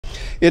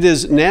It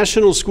is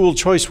National School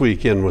Choice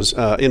Week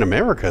in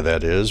America,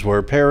 that is,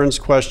 where parents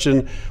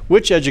question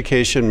which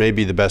education may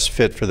be the best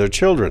fit for their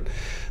children.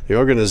 The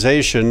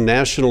organization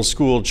National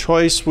School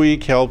Choice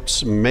Week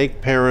helps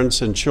make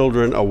parents and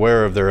children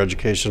aware of their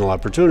educational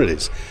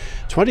opportunities.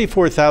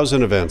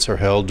 24,000 events are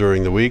held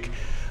during the week.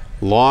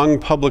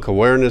 Public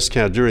awareness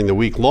campaign,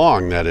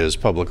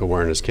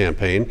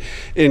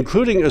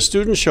 including a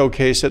student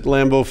showcase at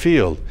Lambeau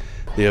Field.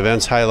 The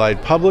events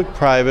highlight public,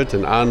 private,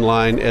 and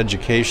online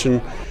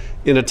education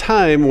in a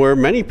time where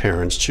many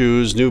parents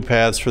choose new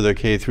paths for their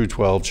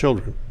K-12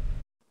 children.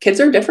 Kids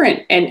are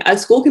different, and a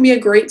school can be a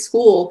great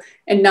school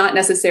and not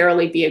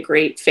necessarily be a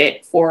great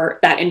fit for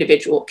that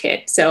individual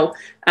kid. So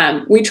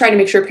we try to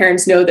make sure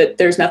parents know that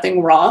there's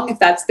nothing wrong if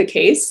that's the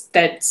case.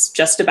 That's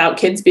just about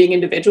kids being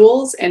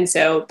individuals. And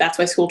so that's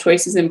why school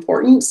choice is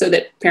important, so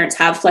that parents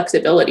have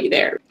flexibility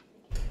there.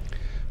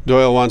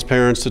 Doyle wants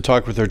parents to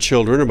talk with their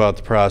children about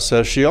the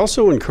process. She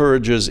also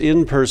encourages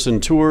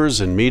in-person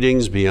tours and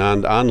meetings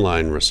beyond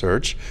online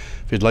research.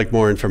 If you'd like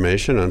more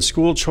information on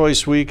School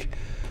Choice Week,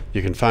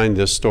 you can find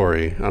this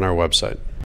story on our website.